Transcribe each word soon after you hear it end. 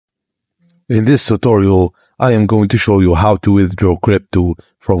In this tutorial, I am going to show you how to withdraw crypto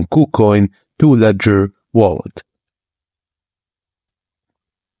from Kucoin to Ledger wallet.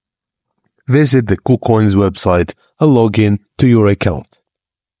 Visit the Kucoin's website and log in to your account.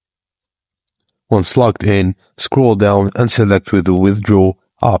 Once logged in, scroll down and select the withdraw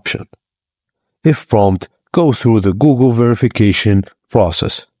option. If prompt, go through the Google verification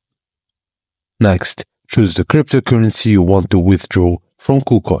process. Next, choose the cryptocurrency you want to withdraw from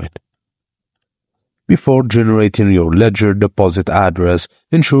Kucoin. Before generating your Ledger deposit address,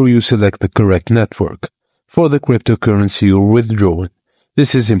 ensure you select the correct network for the cryptocurrency you're withdrawing.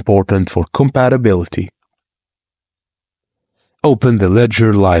 This is important for compatibility. Open the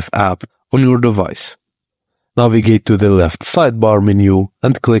Ledger Live app on your device. Navigate to the left sidebar menu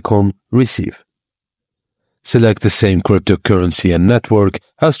and click on Receive. Select the same cryptocurrency and network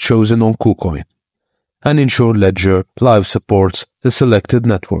as chosen on Kucoin, and ensure Ledger Live supports the selected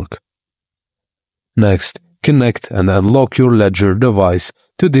network. Next, connect and unlock your Ledger device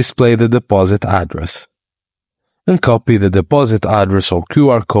to display the deposit address, and copy the deposit address or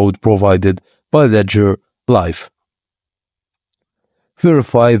QR code provided by Ledger Live.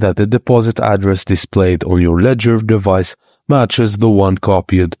 Verify that the deposit address displayed on your Ledger device matches the one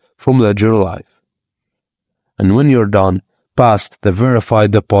copied from Ledger Live. And when you're done, pass the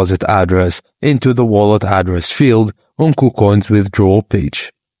verified deposit address into the wallet address field on Kucoin's withdrawal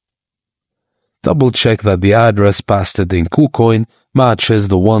page. Double-check that the address pasted in Kucoin matches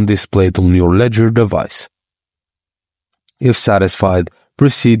the one displayed on your Ledger device. If satisfied,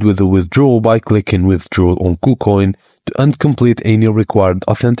 proceed with the withdrawal by clicking Withdraw on Kucoin and complete any required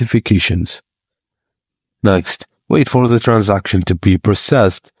authentications. Next, wait for the transaction to be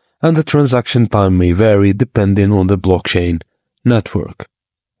processed, and the transaction time may vary depending on the blockchain network.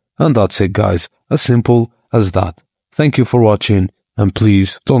 And that's it, guys, as simple as that. Thank you for watching, and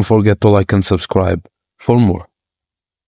please don't forget to like and subscribe for more.